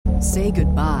Say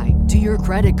goodbye to your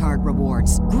credit card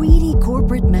rewards. Greedy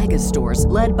corporate mega stores,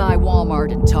 led by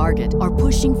Walmart and Target, are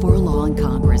pushing for a law in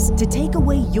Congress to take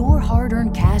away your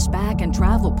hard-earned cash back and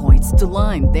travel points to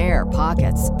line their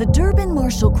pockets. The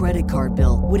Durbin-Marshall credit card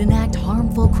bill would enact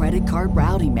harmful credit card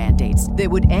routing mandates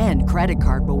that would end credit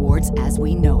card rewards as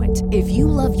we know it. If you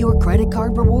love your credit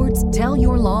card rewards, tell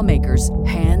your lawmakers,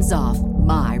 hands off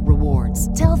my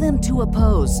rewards. Tell them to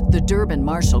oppose the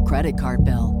Durbin-Marshall credit card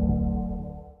bill.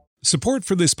 Support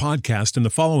for this podcast and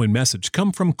the following message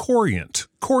come from Corient.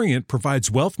 Corient provides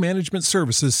wealth management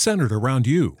services centered around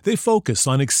you. They focus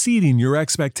on exceeding your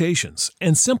expectations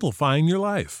and simplifying your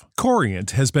life.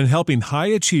 Corient has been helping high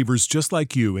achievers just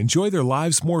like you enjoy their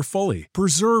lives more fully,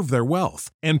 preserve their wealth,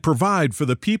 and provide for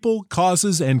the people,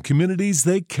 causes, and communities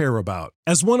they care about.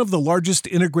 As one of the largest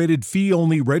integrated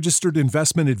fee-only registered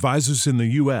investment advisors in the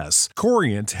U.S.,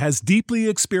 Corient has deeply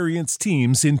experienced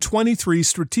teams in 23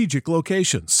 strategic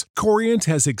locations. Corient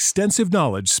has extensive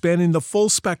knowledge spanning the full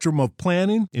spectrum of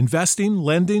planning, investing,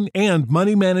 lending, and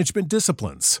money management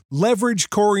disciplines. Leverage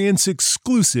Corient's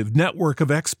exclusive network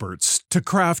of experts to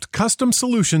craft custom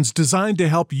solutions designed to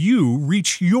help you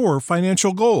reach your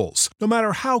financial goals, no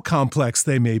matter how complex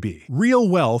they may be. Real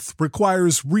wealth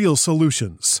requires real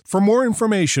solutions. For more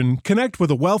information, connect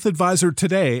with a wealth advisor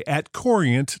today at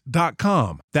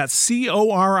Corient.com. That's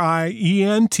Corient.com.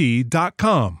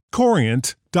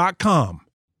 Corient.com.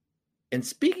 And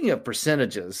speaking of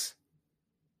percentages,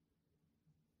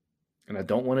 and I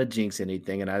don't want to jinx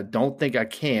anything, and I don't think I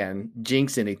can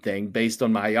jinx anything based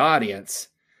on my audience,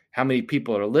 how many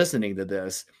people are listening to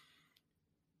this.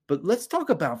 But let's talk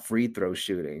about free throw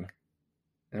shooting.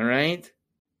 All right?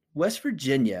 West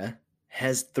Virginia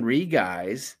has 3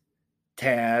 guys,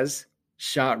 Taz,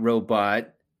 Shot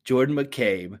Robot, Jordan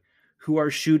McCabe, who are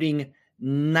shooting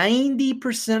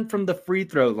 90% from the free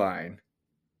throw line.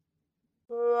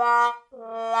 But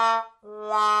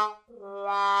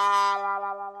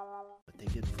they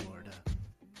get Florida.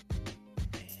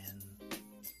 And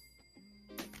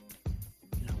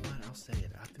you know what? I'll say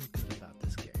it. I feel good about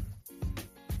this game.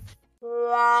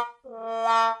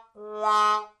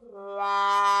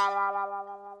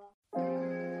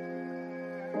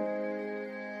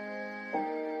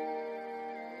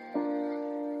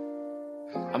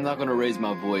 I'm not going to raise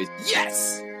my voice.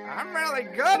 Yes! I'm really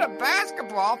good at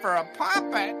basketball for a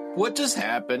puppet. What just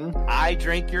happened? I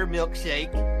drank your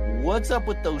milkshake. What's up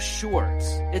with those shorts?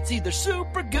 It's either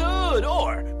super good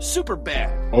or super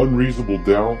bad. Unreasonable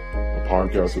Doubt, a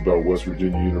podcast about West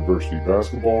Virginia University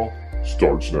basketball,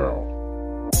 starts now.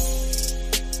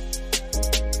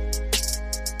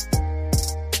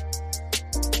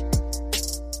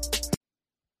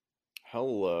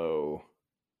 Hello.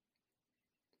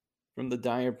 From the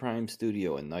Dyer Prime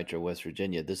Studio in Nitro, West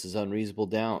Virginia, this is Unreasonable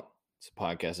Doubt. It's a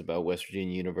podcast about West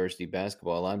Virginia University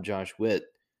basketball. I'm Josh Witt.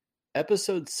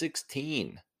 Episode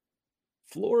 16,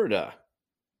 Florida.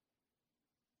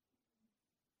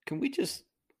 Can we just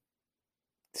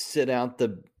sit out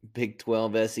the Big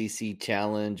 12 SEC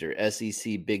Challenge or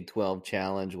SEC Big 12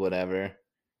 Challenge, whatever?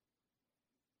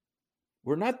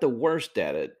 We're not the worst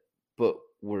at it, but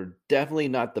we're definitely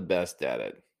not the best at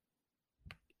it.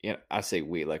 You know, I say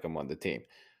we like I'm on the team.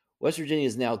 West Virginia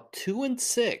is now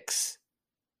 2-6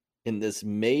 in this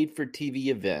made-for-TV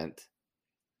event,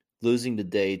 losing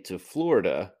today to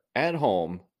Florida at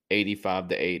home,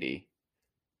 85-80.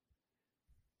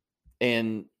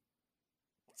 And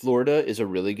Florida is a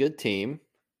really good team.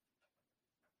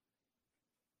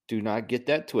 Do not get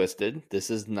that twisted. This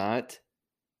is not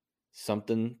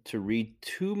something to read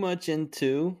too much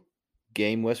into.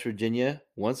 Game West Virginia,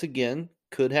 once again,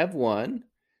 could have won.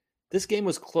 This game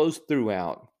was close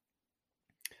throughout.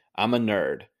 I'm a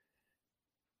nerd.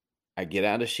 I get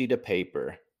out a sheet of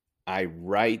paper. I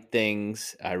write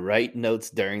things. I write notes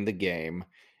during the game.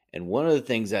 And one of the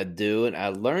things I do, and I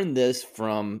learned this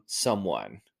from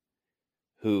someone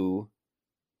who,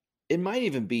 it might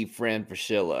even be Fran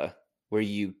Fraschilla, where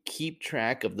you keep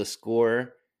track of the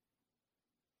score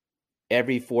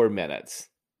every 4 minutes.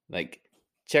 Like,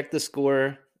 check the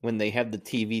score when they have the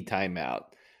TV timeout.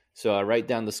 So I write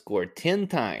down the score 10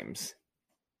 times.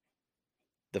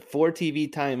 The 4 TV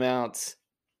timeouts,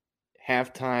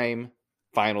 halftime,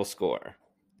 final score.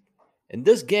 In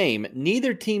this game,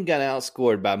 neither team got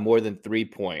outscored by more than 3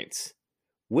 points,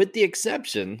 with the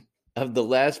exception of the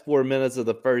last 4 minutes of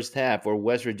the first half where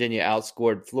West Virginia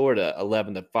outscored Florida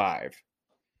 11-5.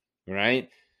 Right?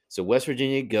 So West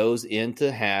Virginia goes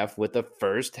into half with a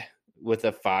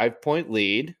 5-point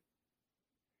lead.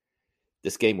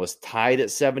 This game was tied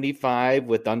at 75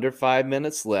 with under 5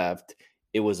 minutes left.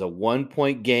 It was a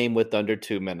 1-point game with under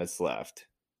 2 minutes left.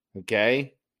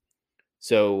 Okay?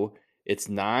 So it's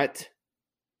not,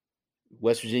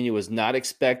 West Virginia was not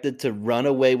expected to run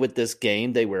away with this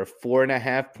game. They were a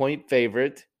 4.5-point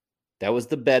favorite. That was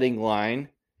the betting line.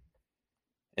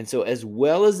 And so as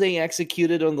well as they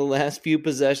executed on the last few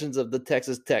possessions of the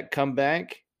Texas Tech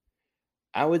comeback,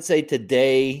 I would say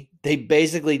today they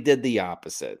basically did the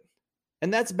opposite.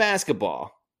 And that's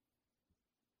basketball.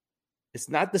 It's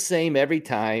not the same every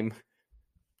time.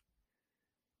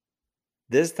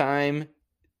 This time,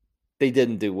 they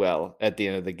didn't do well at the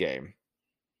end of the game.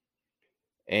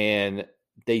 And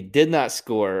they did not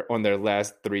score on their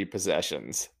last 3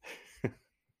 possessions.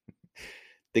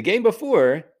 The game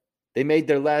before, they made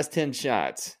their last 10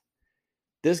 shots.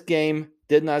 This game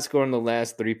did not score on the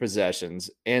last 3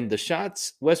 possessions. And the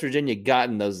shots West Virginia got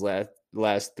in those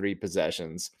last 3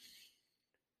 possessions,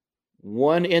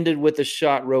 one ended with a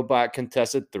shot robot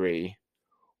contested 3.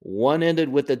 One ended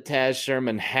with a Taz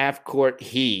Sherman half-court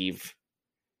heave.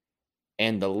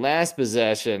 And the last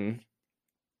possession,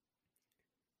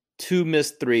 2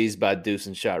 missed threes by Deuce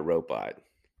and Shot Robot.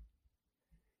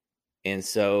 And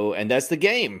that's the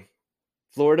game.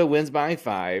 Florida wins by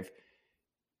 5.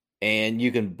 And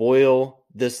you can boil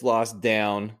this loss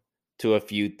down to a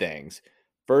few things.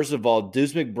 First of all,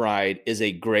 Deuce McBride is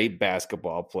a great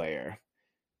basketball player.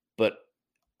 But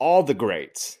all the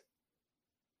greats,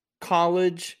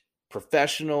 college,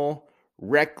 professional,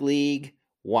 rec league,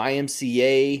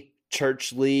 YMCA,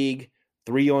 church league,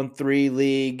 3-on-3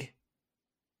 league,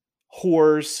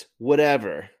 horse,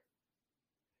 whatever.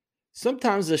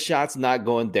 Sometimes the shot's not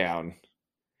going down.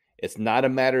 It's not a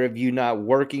matter of you not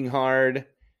working hard.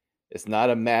 It's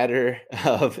not a matter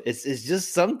of, it's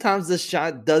just sometimes the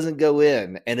shot doesn't go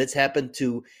in. And it's happened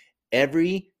to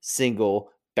every single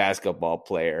basketball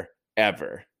player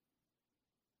ever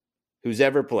who's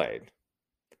ever played.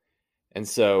 And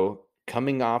so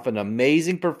coming off an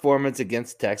amazing performance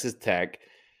against Texas Tech,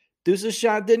 Deuce's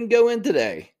shot didn't go in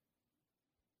today.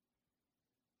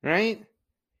 Right?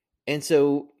 And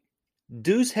so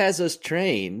Deuce has us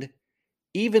trained,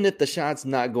 even if the shot's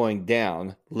not going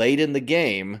down late in the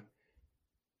game,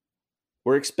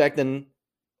 we're expecting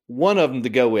one of them to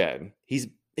go in. He's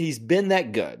been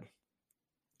that good.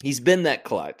 He's been that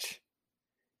clutch.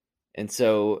 And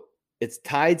so it's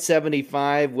tied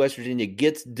 75. West Virginia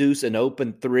gets Deuce an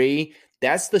open 3.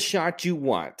 That's the shot you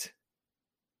want.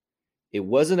 It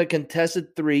wasn't a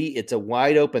contested 3. It's a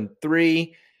wide open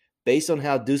 3. Based on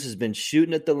how Deuce has been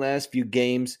shooting it the last few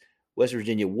games, West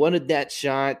Virginia wanted that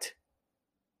shot.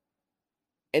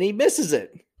 And he misses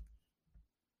it.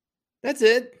 That's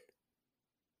it.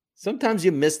 Sometimes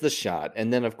you miss the shot.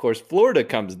 And then, of course, Florida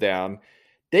comes down.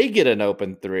 They get an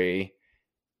open 3.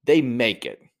 They make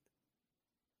it.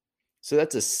 So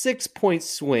that's a 6-point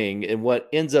swing in what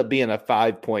ends up being a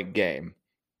 5-point game.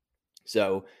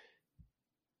 So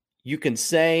you can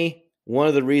say one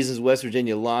of the reasons West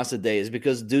Virginia lost today is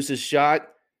because Deuce's shot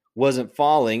wasn't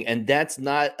falling, and that's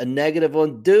not a negative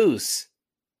on Deuce.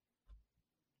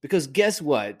 Because guess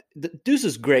what?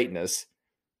 Deuce's greatness,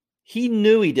 he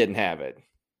knew he didn't have it.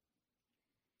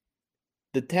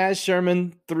 The Taz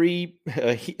Sherman 3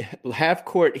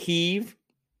 half-court heave,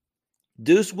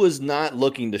 Deuce was not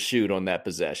looking to shoot on that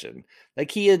possession.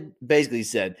 Like he had basically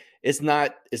said, it's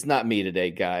not me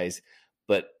today, guys,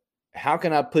 but how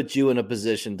can I put you in a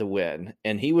position to win?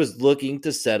 And he was looking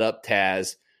to set up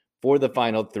Taz for the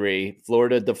final 3.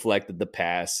 Florida deflected the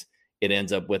pass. It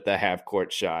ends up with a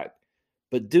half-court shot.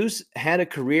 But Deuce had a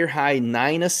career-high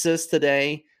 9 assists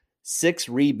today, 6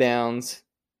 rebounds,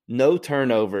 no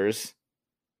turnovers.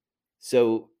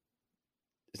 So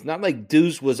it's not like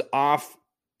Deuce was off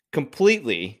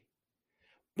completely,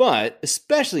 but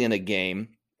especially in a game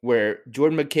where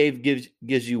Jordan McCabe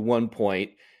gives you 1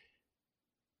 point,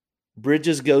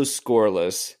 Bridges goes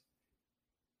scoreless,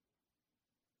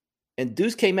 and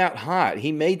Deuce came out hot.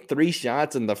 He made 3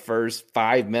 shots in the first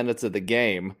 5 minutes of the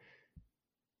game,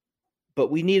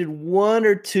 but we needed 1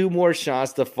 or 2 more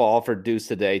shots to fall for Deuce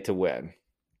today to win,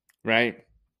 right?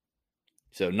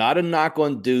 So not a knock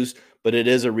on Deuce, but it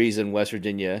is a reason West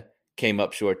Virginia came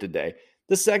up short today.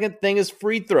 The second thing is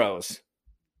free throws.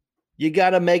 You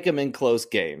got to make them in close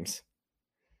games.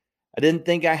 I didn't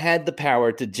think I had the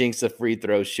power to jinx a free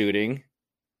throw shooting.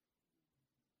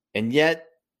 And yet,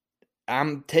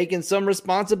 I'm taking some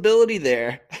responsibility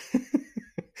there.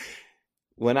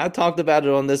 When I talked about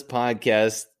it on this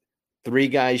podcast, 3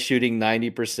 guys shooting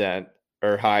 90%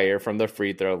 or higher from the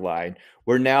free throw line,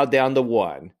 we're now down to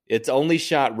 1. It's only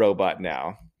Shot Robot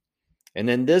now. And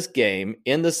in this game,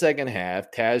 in the second half,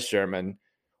 Taz Sherman,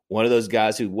 one of those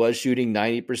guys who was shooting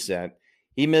 90%,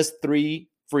 he missed 3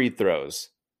 free throws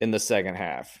in the second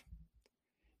half.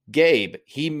 Gabe,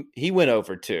 he went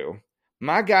over 2.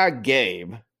 my guy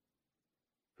Gabe,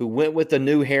 who went with the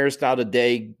new hairstyle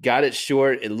today, got it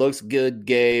short. It looks good,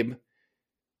 Gabe.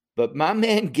 But my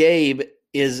man Gabe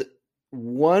is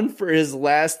 1 for his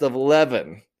last of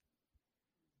 11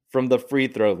 from the free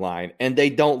throw line, and they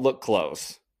don't look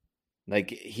close. Like,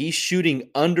 he's shooting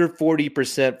under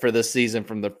 40% for the season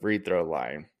from the free throw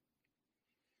line.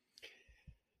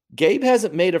 Gabe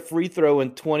hasn't made a free throw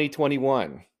in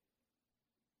 2021.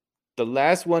 The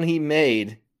last one he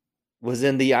made was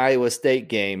in the Iowa State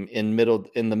game in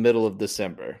the middle of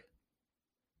December.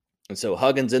 And so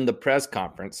Huggins in the press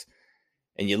conference,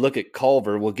 and you look at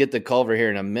Culver. We'll get to Culver here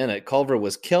in a minute. Culver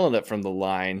was killing it from the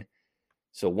line.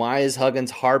 So why is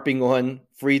Huggins harping on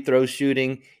free throw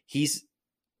shooting? He's,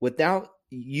 without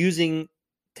using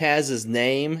Taz's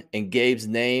name and Gabe's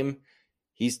name,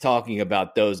 he's talking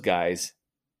about those guys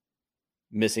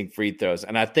missing free throws.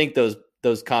 And I think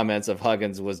those comments of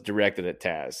Huggins was directed at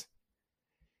Taz.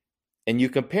 And you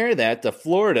compare that to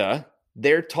Florida,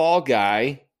 their tall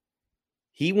guy,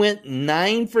 he went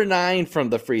 9 for 9 from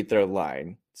the free throw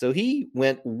line. So he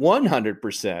went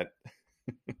 100%,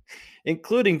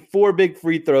 including 4 big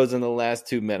free throws in the last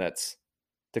 2 minutes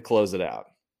to close it out.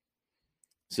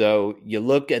 So you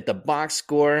look at the box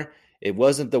score, it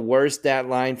wasn't the worst stat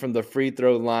line from the free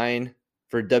throw line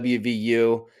for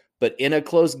WVU, but in a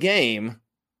close game,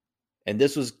 and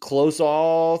this was close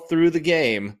all through the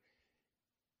game,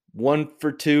 1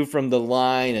 for 2 from the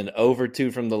line and over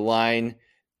 2 from the line,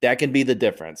 that can be the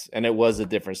difference. And it was the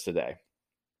difference today.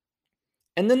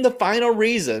 And then the final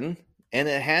reason, and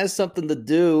it has something to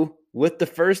do with the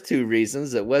first 2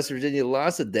 reasons that West Virginia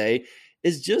lost today,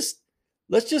 is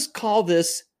let's just call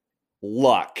this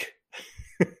luck.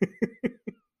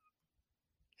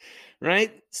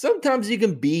 Right? Sometimes you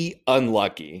can be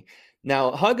unlucky.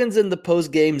 Now, Huggins in the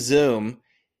post-game Zoom,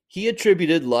 he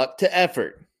attributed luck to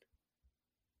effort.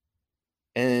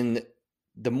 And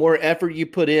the more effort you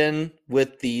put in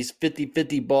with these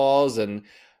 50-50 balls and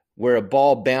where a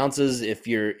ball bounces, if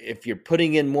you're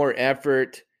putting in more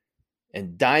effort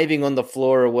and diving on the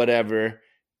floor or whatever,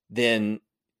 then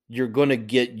you're going to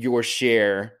get your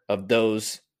share of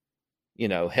those,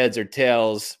 heads or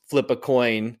tails, flip a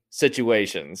coin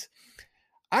situations.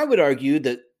 I would argue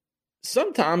that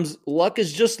sometimes luck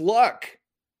is just luck.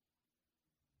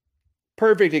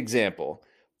 Perfect example.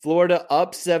 Florida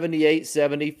up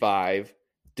 78-75.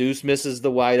 Deuce misses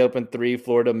the wide open 3.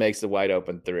 Florida makes the wide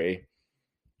open 3.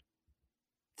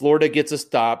 Florida gets a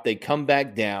stop. They come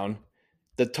back down.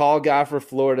 The tall guy for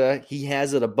Florida, he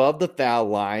has it above the foul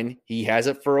line. He has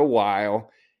it for a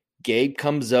while. Gabe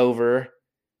comes over,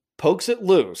 pokes it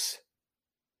loose.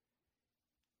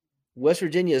 West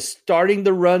Virginia is starting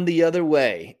to run the other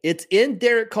way. It's in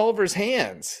Derek Culver's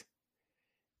hands.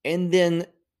 And then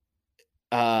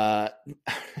tall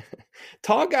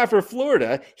guy for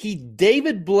Florida, he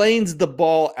David Blaine's the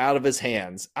ball out of his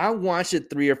hands. I watched it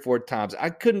 3 or 4 times. I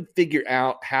couldn't figure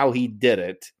out how he did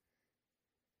it.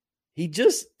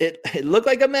 It looked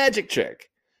like a magic trick.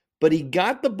 But he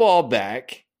got the ball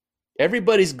back.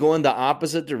 Everybody's going the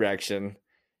opposite direction.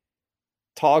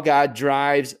 Tall guy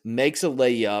drives, makes a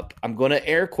layup. I'm going to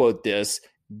air quote this.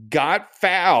 Got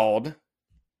fouled.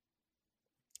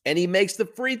 And he makes the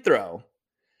free throw.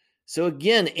 So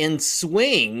again, in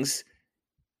swings,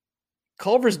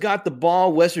 Culver's got the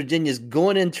ball. West Virginia's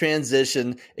going in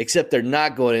transition, except they're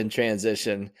not going in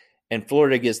transition. And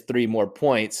Florida gets 3 more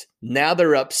points. Now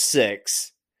they're up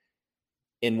 6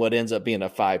 in what ends up being a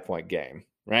 5-point game,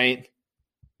 right?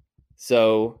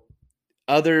 So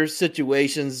other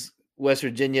situations, West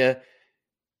Virginia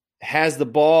has the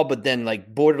ball, but then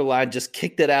borderline just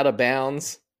kicked it out of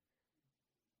bounds.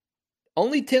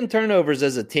 Only 10 turnovers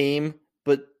as a team,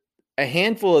 but a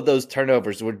handful of those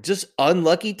turnovers were just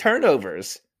unlucky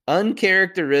turnovers,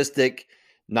 uncharacteristic,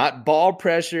 not ball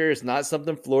pressure. It's not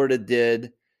something Florida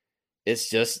did.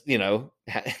 It's just,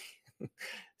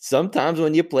 sometimes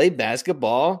when you play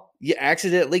basketball, you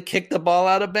accidentally kick the ball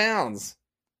out of bounds.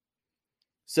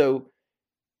 So,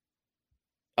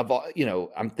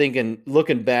 I'm thinking,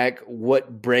 looking back,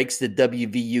 what breaks did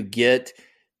WVU get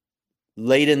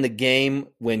late in the game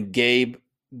when Gabe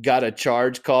got a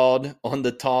charge called on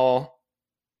the tall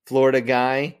Florida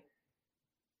guy?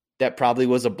 That probably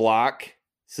was a block.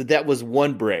 So that was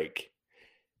one break.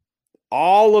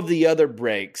 All of the other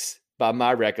breaks, by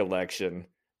my recollection,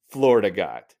 Florida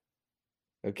got.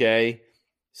 Okay?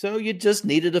 So you just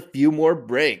needed a few more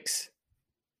breaks.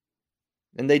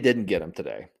 And they didn't get them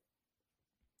today.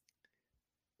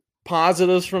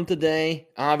 Positives from today,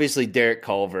 obviously Derek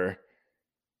Culver.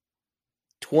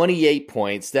 28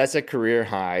 points. That's a career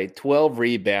high. 12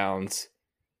 rebounds.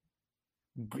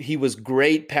 He was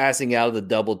great passing out of the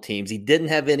double teams. He didn't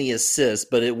have any assists,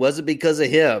 but it wasn't because of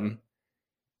him.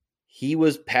 He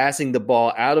was passing the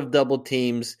ball out of double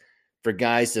teams for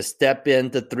guys to step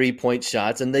into three-point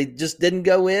shots, and they just didn't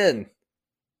go in.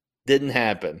 Didn't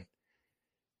happen.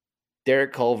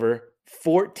 Derek Culver,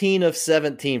 14 of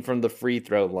 17 from the free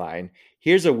throw line.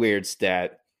 Here's a weird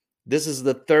stat. This is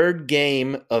the third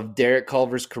game of Derek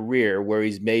Culver's career where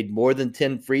he's made more than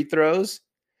 10 free throws.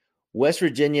 West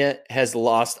Virginia has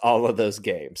lost all of those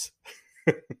games.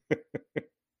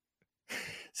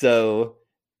 So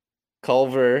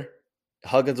Culver,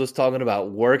 Huggins was talking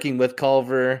about working with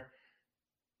Culver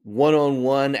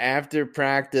one-on-one after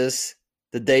practice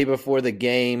the day before the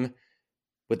game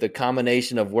with the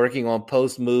combination of working on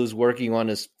post moves, working on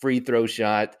his free throw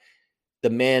shot. The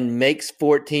man makes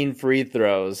 14 free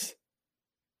throws,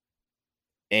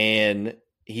 and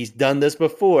he's done this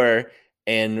before.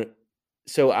 And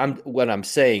so what I'm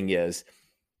saying is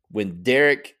when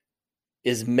Derek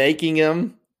is making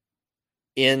them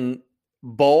in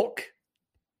bulk,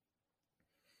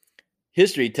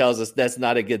 history tells us that's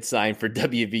not a good sign for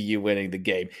WVU winning the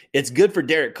game. It's good for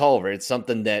Derek Culver. It's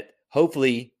something that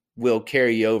hopefully will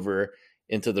carry over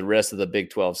into the rest of the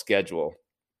Big 12 schedule.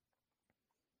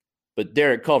 But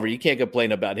Derek Culver, you can't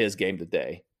complain about his game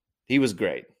today. He was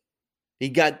great. He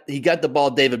got the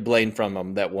ball David Blaine from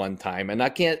him that one time. And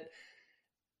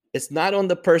it's not on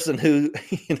the person who,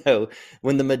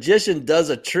 when the magician does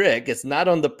a trick, it's not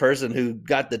on the person who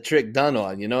got the trick done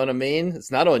on. You know what I mean?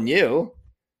 It's not on you.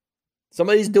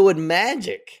 Somebody's doing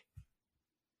magic.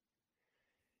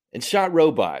 And Shot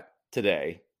Robot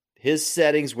today, his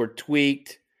settings were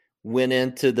tweaked, went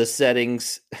into the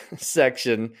settings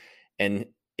section, and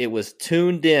it was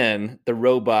tuned in, the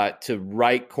robot, to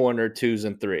right corner 2s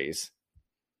and 3s.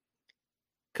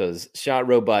 Because Shot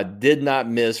Robot did not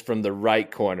miss from the right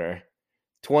corner.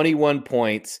 21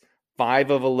 points, 5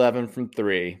 of 11 from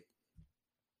 3.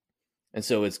 And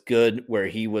so it's good where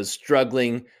he was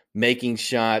struggling, making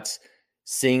shots,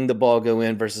 seeing the ball go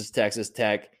in versus Texas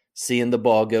Tech, seeing the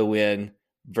ball go in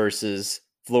versus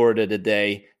Florida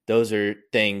today. Those are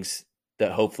things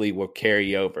that hopefully will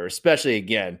carry over, especially,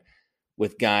 again,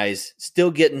 with guys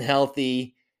still getting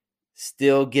healthy,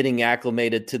 still getting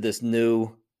acclimated to this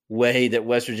new way that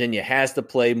West Virginia has to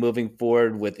play moving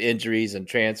forward with injuries and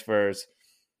transfers.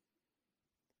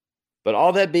 But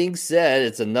all that being said,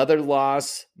 it's another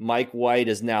loss. Mike White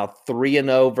is now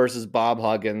 3-0 versus Bob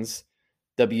Huggins.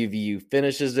 WVU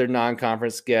finishes their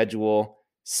non-conference schedule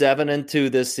 7-2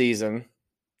 this season.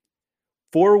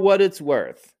 For what it's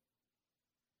worth,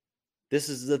 this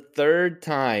is the third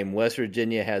time West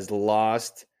Virginia has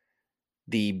lost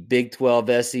the Big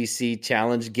 12 SEC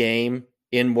Challenge game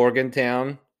in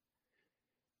Morgantown.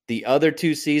 The other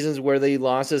 2 seasons where they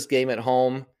lost this game at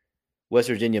home, West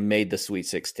Virginia made the Sweet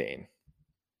 16.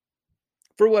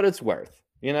 For what it's worth,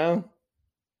 that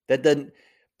doesn't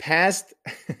past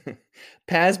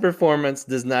performance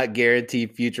does not guarantee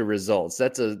future results.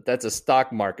 That's a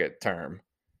stock market term.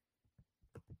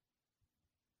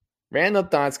 Random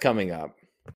thoughts coming up.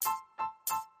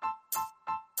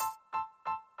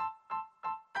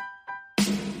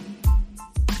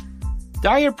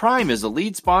 Dyer Prime is a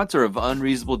lead sponsor of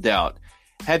Unreasonable Doubt.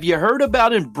 Have you heard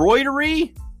about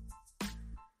embroidery?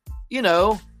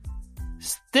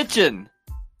 Stitching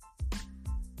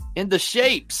into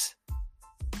shapes.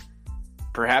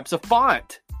 Perhaps a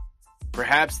font.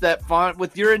 Perhaps that font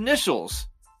with your initials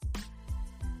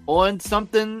on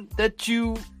something that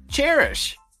you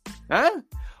cherish. Huh?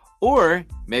 Or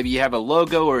maybe you have a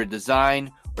logo or a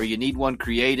design, or you need one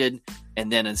created,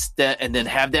 and then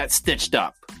have that stitched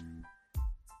up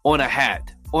on a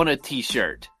hat, on a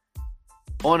t-shirt,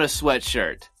 on a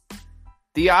sweatshirt.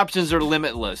 The options are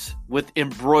limitless with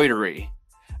embroidery.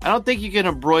 I don't think you can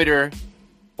embroider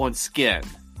on skin,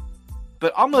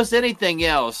 but almost anything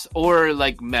else, or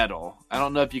like metal. I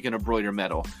don't know if you can embroider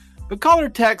metal. But call or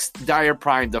text Dyer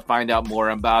Prime to find out more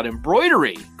about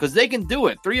embroidery, because they can do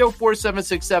it.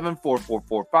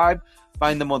 304-767-4445.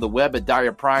 Find them on the web at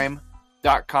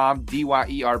dyerprime.com,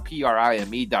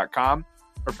 dyerprime.com,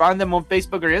 or find them on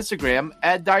Facebook or Instagram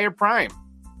at Dyer Prime.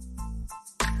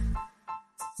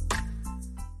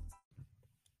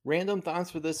 Random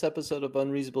thoughts for this episode of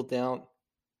Unreasonable Doubt.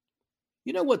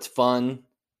 You know what's fun?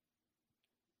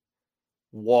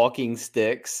 Walking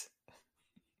sticks.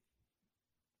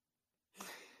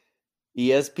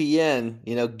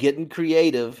 ESPN, getting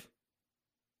creative.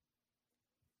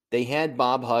 They had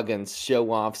Bob Huggins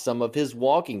show off some of his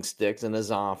walking sticks in his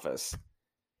office.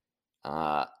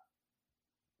 I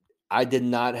did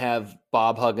not have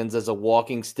Bob Huggins as a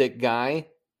walking stick guy,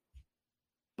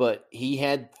 but he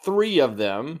had 3 of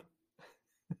them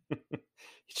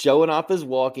Showing off his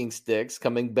walking sticks,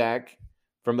 coming back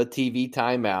from a TV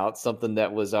timeout, something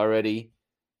that was already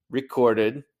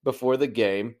recorded before the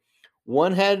game.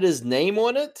 One had his name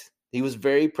on it. He was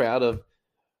very proud of.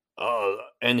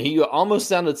 And he almost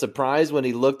sounded surprised when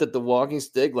he looked at the walking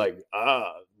stick, like,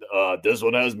 this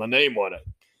one has my name on it.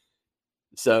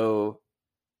 So,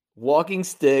 walking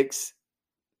sticks,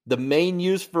 the main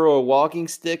use for a walking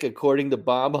stick, according to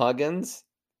Bob Huggins,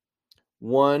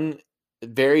 one,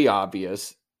 very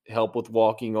obvious, help with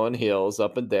walking on hills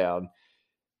up and down.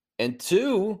 And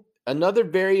two, another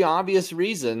very obvious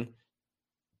reason,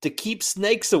 to keep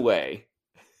snakes away.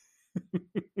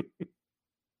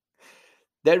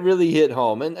 That really hit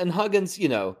home. And Huggins,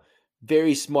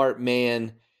 very smart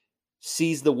man,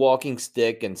 sees the walking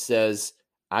stick and says,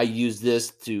 I use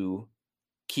this to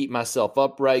keep myself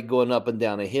upright going up and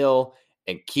down a hill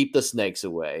and keep the snakes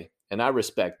away. And I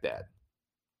respect that.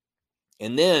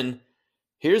 And then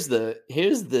here's the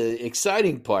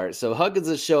exciting part. So Huggins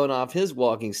is showing off his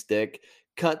walking stick.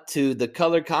 Cut to the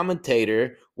color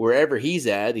commentator wherever he's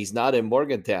at. He's not in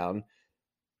Morgantown.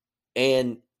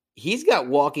 And he's got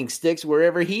walking sticks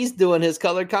wherever he's doing his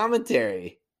color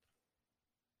commentary.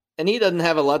 And he doesn't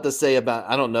have a lot to say about,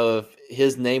 I don't know if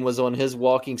his name was on his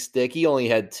walking stick. He only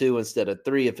had 2 instead of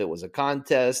 3. If it was a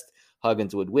contest,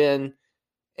 Huggins would win.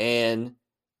 And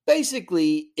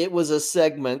basically, it was a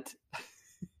segment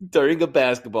during a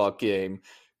basketball game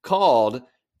called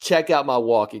Check Out My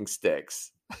Walking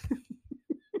Sticks.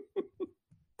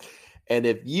 And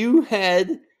if you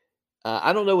had,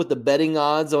 I don't know what the betting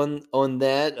odds on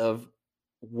that of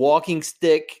walking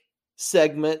stick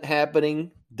segment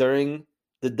happening during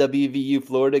the WVU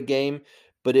Florida game,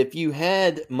 but if you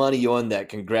had money on that,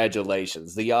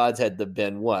 congratulations. The odds had to have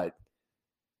been what?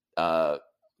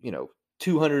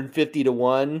 250 to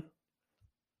 1,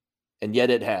 and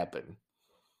yet it happened.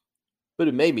 But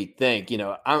it made me think,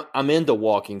 I'm into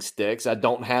walking sticks. I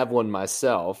don't have one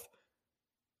myself.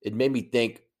 It made me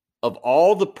think of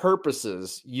all the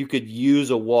purposes you could use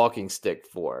a walking stick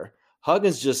for. I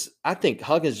think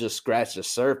Huggins just scratched the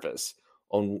surface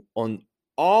on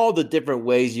all the different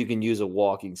ways you can use a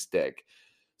walking stick.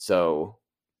 So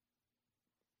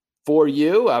for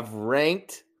you, I've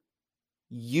ranked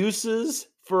uses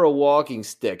for a walking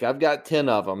stick. I've got 10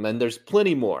 of them, and there's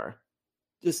plenty more.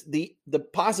 Just the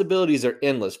possibilities are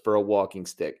endless for a walking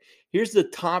stick. Here's the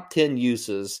top 10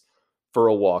 uses for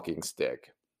a walking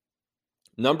stick.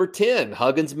 Number 10,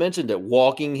 Huggins mentioned it,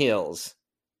 walking hills,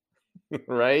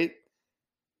 right?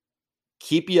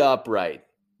 Keep you upright.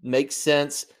 Makes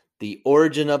sense. The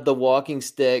origin of the walking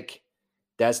stick,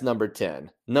 that's number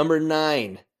 10. Number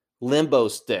 9, limbo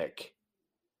stick.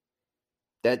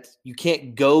 That you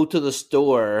can't go to the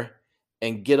store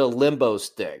and get a limbo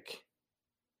stick.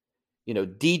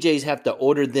 DJs have to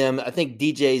order them. I think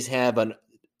DJs have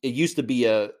it used to be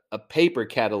a paper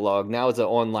catalog. Now it's an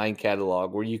online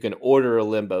catalog where you can order a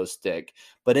limbo stick.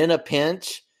 But in a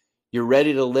pinch, you're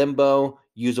ready to limbo,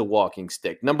 use a walking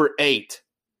stick. Number 8,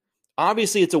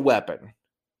 obviously it's a weapon.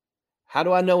 How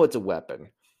do I know it's a weapon?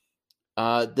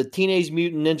 The Teenage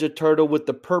Mutant Ninja Turtle with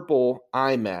the purple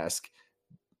eye mask.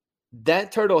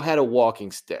 That turtle had a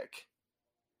walking stick.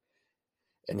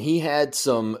 And he had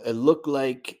it looked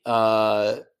like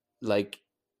the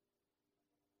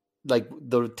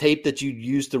tape that you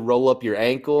use to roll up your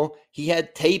ankle. He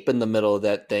had tape in the middle of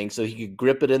that thing so he could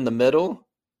grip it in the middle.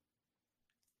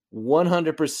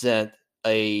 100%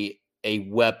 a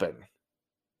weapon.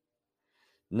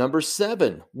 Number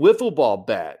 7, wiffle ball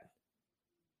bat.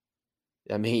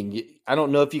 I mean, I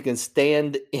don't know if you can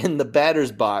stand in the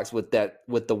batter's box with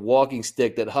the walking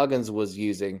stick that Huggins was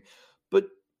using, but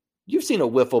you've seen a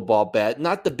wiffle ball bat,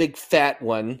 not the big fat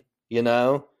one,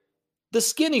 the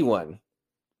skinny one.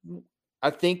 I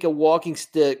think a walking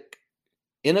stick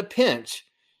in a pinch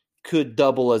could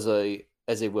double as a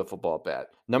wiffle ball bat.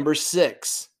 Number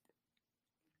 6,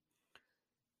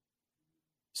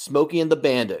 Smokey and the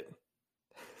Bandit.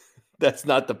 That's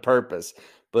not the purpose,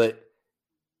 but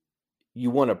you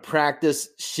want to practice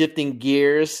shifting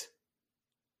gears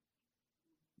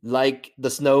like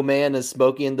the Snowman and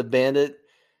Smokey and the Bandit,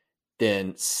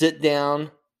 then sit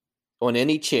down on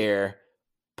any chair,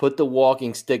 put the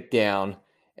walking stick down,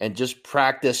 and just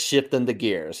practice shifting the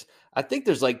gears. I think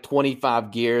there's like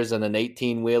 25 gears in an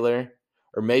 18-wheeler,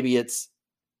 or maybe it's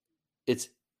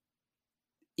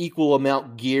equal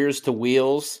amount gears to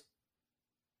wheels.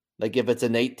 Like if it's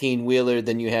an 18-wheeler,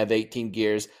 then you have 18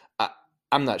 gears.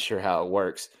 I'm not sure how it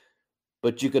works,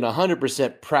 but you can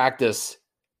 100% practice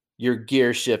your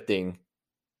gear shifting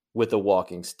with a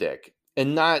walking stick.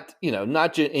 And not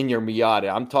in your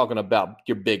Miata. I'm talking about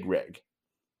your big rig.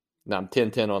 Now I'm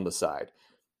 10-10 on the side.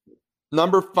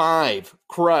 Number 5,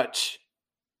 crutch.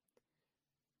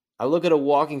 I look at a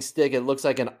walking stick, it looks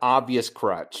like an obvious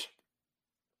crutch.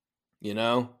 You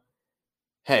know?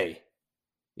 Hey,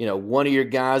 one of your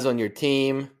guys on your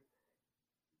team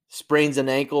sprains an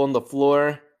ankle on the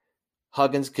floor.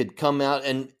 Huggins could come out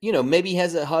and, maybe he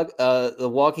has the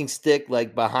walking stick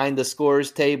like behind the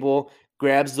scorer's table,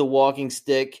 grabs the walking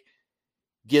stick,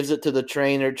 gives it to the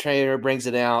trainer brings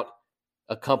it out,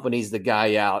 accompanies the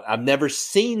guy out. I've never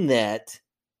seen that,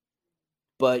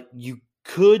 but you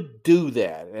could do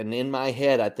that. And in my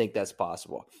head, I think that's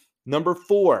possible. Number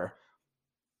 4,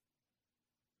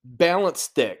 balance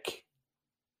stick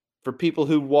for people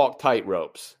who walk tight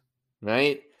ropes,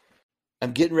 right?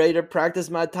 I'm getting ready to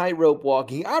practice my tightrope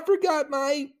walking. I forgot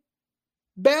my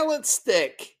balance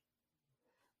stick.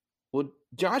 Well,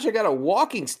 Josh, I got a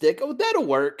walking stick. Oh, that'll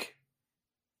work.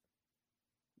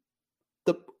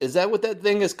 Is that what that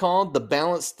thing is called? The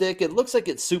balance stick? It looks like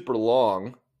it's super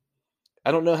long.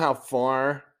 I don't know how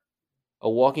far a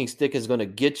walking stick is going to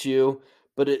get you,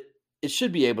 but it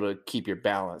should be able to keep your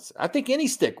balance. I think any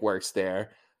stick works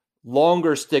there.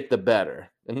 Longer stick, the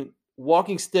better. And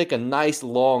walking stick, a nice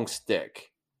long stick.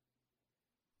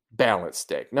 Balance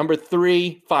stick. Number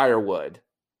 3, firewood.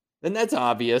 And that's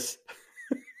obvious.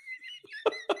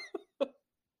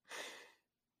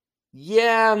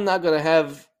 Yeah, I'm not going to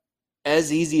have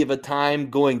as easy of a time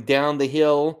going down the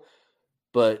hill,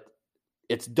 but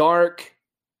it's dark.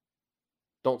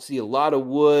 Don't see a lot of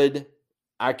wood.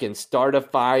 I can start a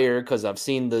fire because I've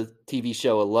seen the TV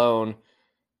show Alone.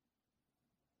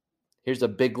 Here's a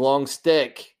big long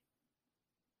stick.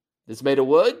 This made of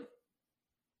wood.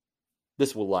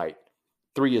 This will light.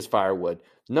 3 is firewood.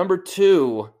 Number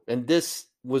 2, and this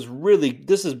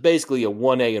is basically a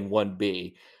 1A and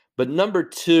 1B, but number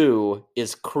 2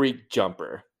 is creek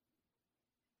jumper.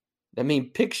 I mean,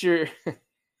 picture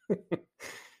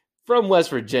from West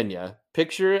Virginia,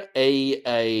 picture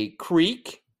a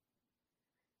creek.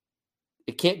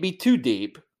 It can't be too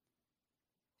deep,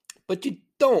 but you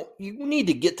need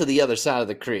to get to the other side of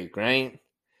the creek, right?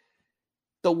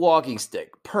 The walking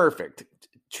stick, perfect.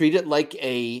 Treat it like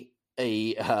a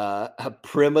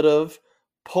primitive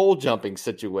pole jumping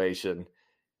situation.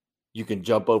 You can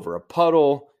jump over a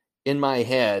puddle. In my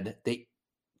head, the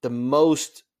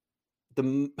most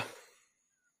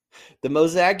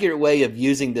accurate way of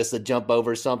using this to jump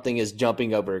over something is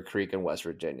jumping over a creek in West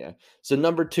Virginia. So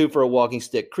number 2 for a walking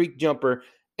stick, creek jumper,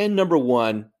 and number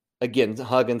 1, again,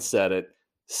 Huggins said it,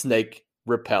 snake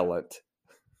repellent.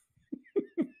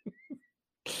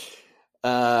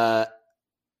 Now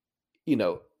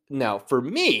for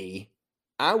me,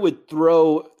 I would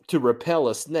throw to repel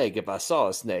a snake. If I saw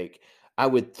a snake, I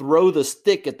would throw the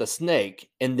stick at the snake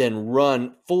and then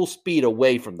run full speed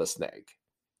away from the snake.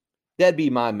 That'd be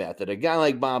my method. A guy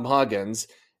like Bob Huggins,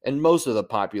 and most of the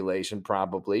population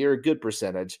probably, or a good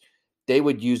percentage, they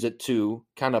would use it to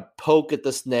kind of poke at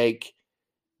the snake,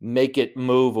 make it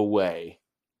move away.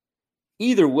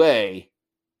 Either way,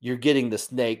 you're getting the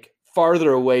snake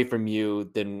farther away from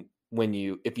you than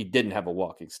if you didn't have a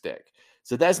walking stick.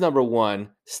 So that's number 1,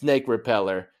 snake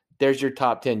repeller. There's your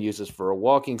top 10 uses for a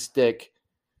walking stick.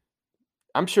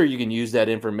 I'm sure you can use that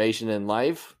information in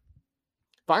life.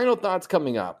 Final thoughts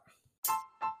coming up.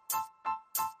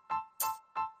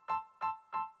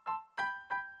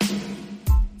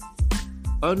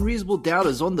 Unreasonable Doubt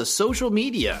is on the social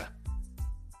media.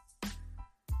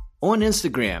 On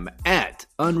Instagram at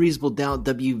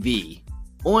UnreasonableDoubtWV.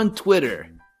 On Twitter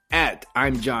at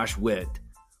I'm Josh Witt.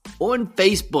 On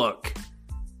Facebook,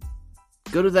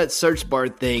 go to that search bar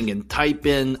thing and type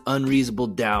in Unreasonable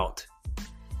Doubt.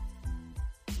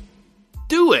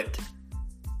 Do it.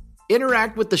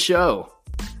 Interact with the show.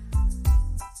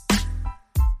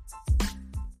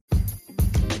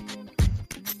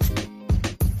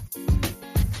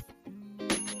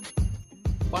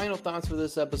 Final thoughts for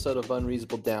this episode of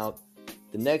Unreasonable Doubt.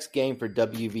 The next game for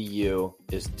WVU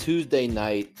is Tuesday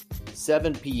night,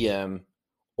 7 p.m.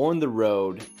 on the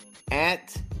road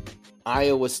at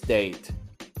Iowa State.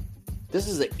 This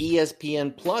is an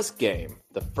ESPN Plus game,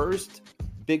 the first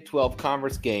Big 12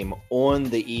 Conference game on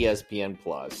the ESPN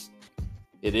Plus.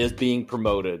 It is being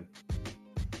promoted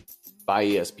by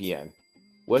ESPN.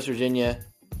 West Virginia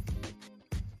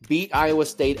beat Iowa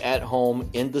State at home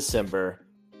in December.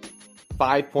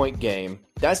 5-point game.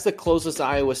 That's the closest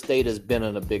Iowa State has been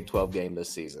in a Big 12 game this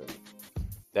season.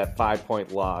 That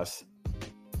 5-point loss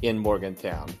in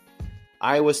Morgantown.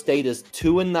 Iowa State is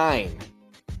 2-9.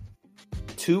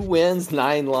 2 wins,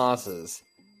 9 losses.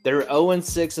 They're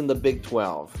 0-6 in the Big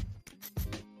 12.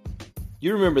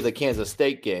 You remember the Kansas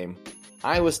State game.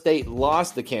 Iowa State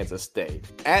lost to Kansas State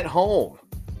at home.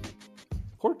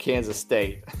 Poor Kansas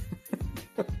State.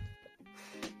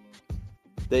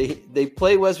 They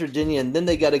play West Virginia, and then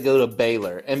they got to go to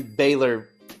Baylor, and Baylor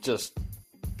just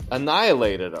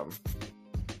annihilated them.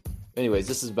 Anyways,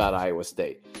 this is about Iowa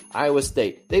State. Iowa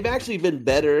State, they've actually been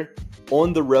better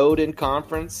on the road in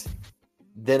conference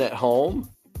than at home.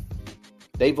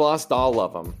 They've lost all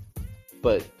of them,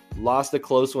 but lost a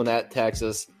close one at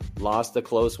Texas, lost a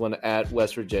close one at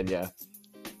West Virginia,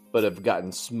 but have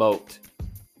gotten smoked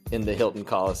in the Hilton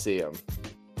Coliseum.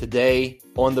 Today,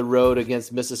 on the road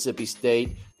against Mississippi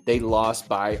State, they lost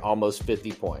by almost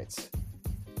 50 points.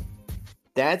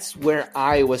 That's where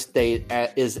Iowa State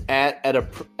is at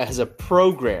as a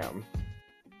program.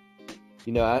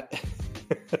 You know,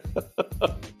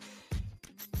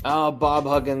 Bob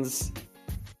Huggins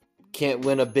can't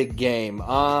win a big game.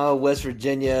 West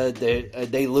Virginia,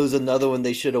 they lose another one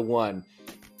they should have won.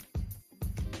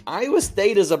 Iowa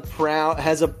State has a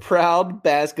proud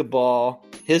basketball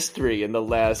history in the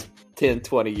last 10,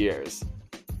 20 years.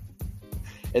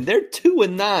 And they're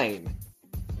 2-9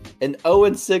 and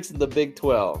 0-6 in the Big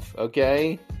 12,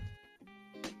 okay?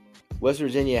 West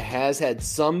Virginia has had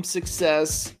some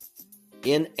success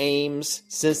in Ames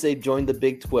since they've joined the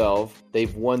Big 12.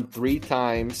 They've won 3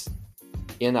 times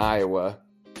in Iowa.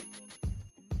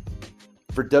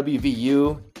 For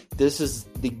WVU, this is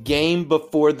the game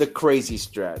before the crazy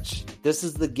stretch. This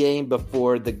is the game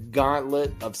before the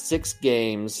gauntlet of 6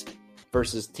 games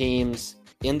versus teams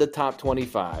in the top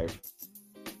 25.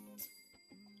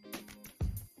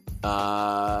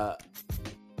 I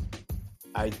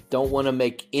don't want to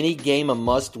make any game a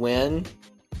must-win,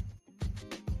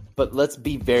 but let's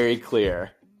be very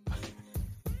clear.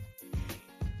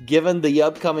 Given the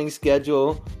upcoming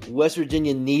schedule, West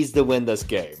Virginia needs to win this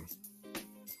game.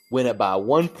 Win it by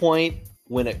 1 point,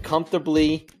 win it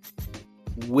comfortably,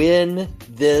 win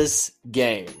this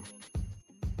game.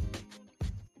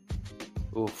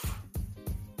 Oof.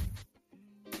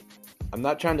 I'm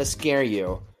not trying to scare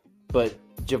you, but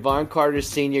Javon Carter's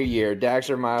senior year,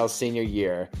 Daxter Miles' senior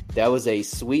year, that was a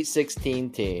Sweet 16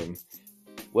 team.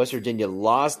 West Virginia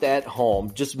lost at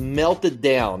home, just melted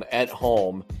down at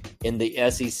home in the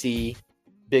SEC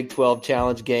Big 12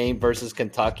 Challenge game versus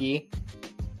Kentucky.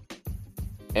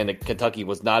 And Kentucky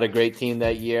was not a great team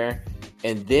that year.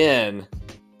 And then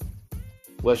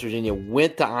West Virginia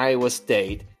went to Iowa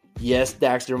State. Yes,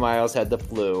 Daxter Miles had the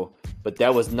flu, but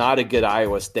that was not a good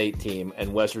Iowa State team,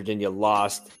 and West Virginia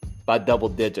lost by double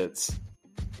digits.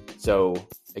 So,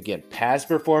 again, past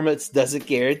performance doesn't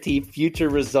guarantee future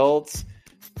results,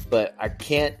 but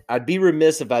I'd be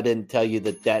remiss if I didn't tell you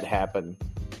that happened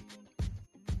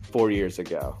 4 years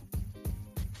ago.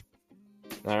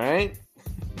 All right?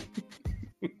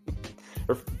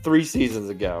 Or 3 seasons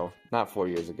ago, not 4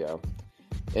 years ago.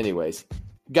 Anyways,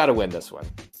 got to win this one.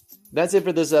 That's it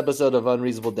for this episode of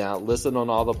Unreasonable Doubt. Listen on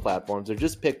all the platforms or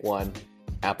just pick one.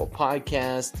 Apple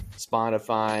Podcast,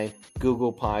 Spotify,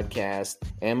 Google Podcast,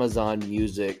 Amazon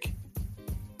Music,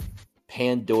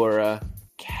 Pandora,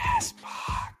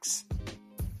 CastBox.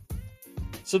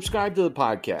 Subscribe to the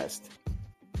podcast.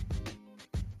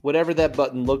 Whatever that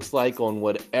button looks like on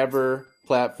whatever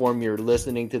platform you're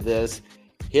listening to this,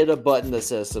 hit a button that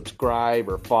says subscribe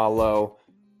or follow.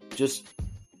 Just,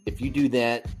 if you do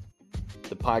that,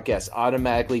 the podcast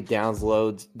automatically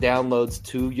downloads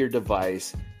to your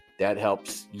device. That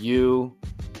helps you,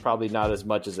 probably not as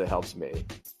much as it helps me.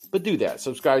 But do that.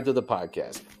 Subscribe to the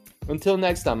podcast. Until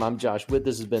next time, I'm Josh Witt.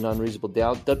 This has been Unreasonable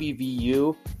Doubt.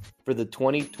 WVU for the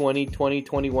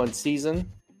 2020-2021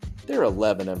 season. They're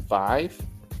 11-5.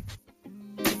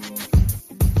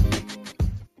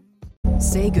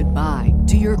 Say goodbye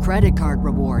to your credit card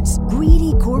rewards.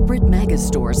 Greedy corporate mega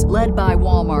stores, led by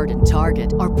Walmart and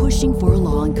Target, are pushing for a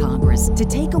law in Congress to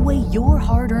take away your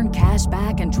hard-earned cash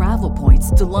back and travel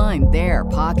points to line their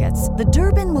pockets. The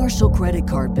Durbin-Marshall credit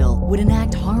card bill would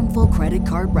enact harmful credit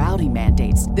card routing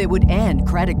mandates that would end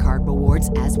credit card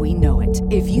rewards as we know it.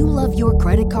 If you love your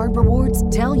credit card rewards,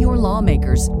 tell your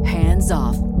lawmakers, hands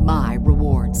off my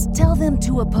rewards. Tell them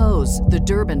to oppose the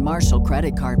Durbin-Marshall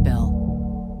credit card bill.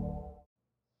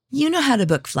 You know how to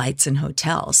book flights and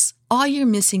hotels. All you're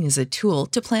missing is a tool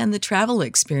to plan the travel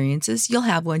experiences you'll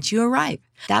have once you arrive.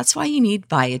 That's why you need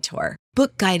Viator.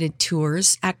 Book guided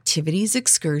tours, activities,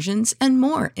 excursions, and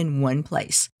more in one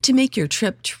place to make your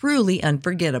trip truly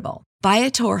unforgettable.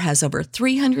 Viator has over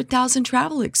 300,000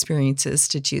 travel experiences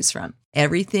to choose from.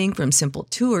 Everything from simple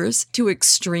tours to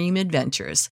extreme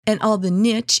adventures and all the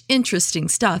niche, interesting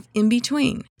stuff in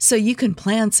between. So you can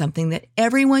plan something that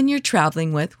everyone you're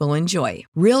traveling with will enjoy.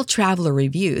 Real traveler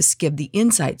reviews give the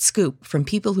inside scoop from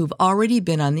people who've already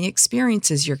been on the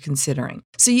experiences you're considering.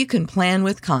 So you can plan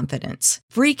with confidence.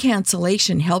 Free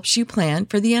cancellation helps you plan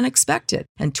for the unexpected.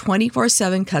 And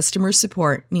 24/7 customer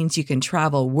support means you can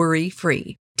travel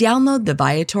worry-free. Download the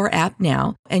Viator app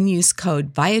now and use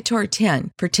code Viator10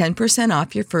 for 10%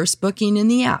 off your first booking in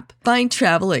the app. Find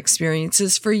travel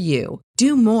experiences for you.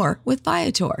 Do more with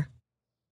Viator.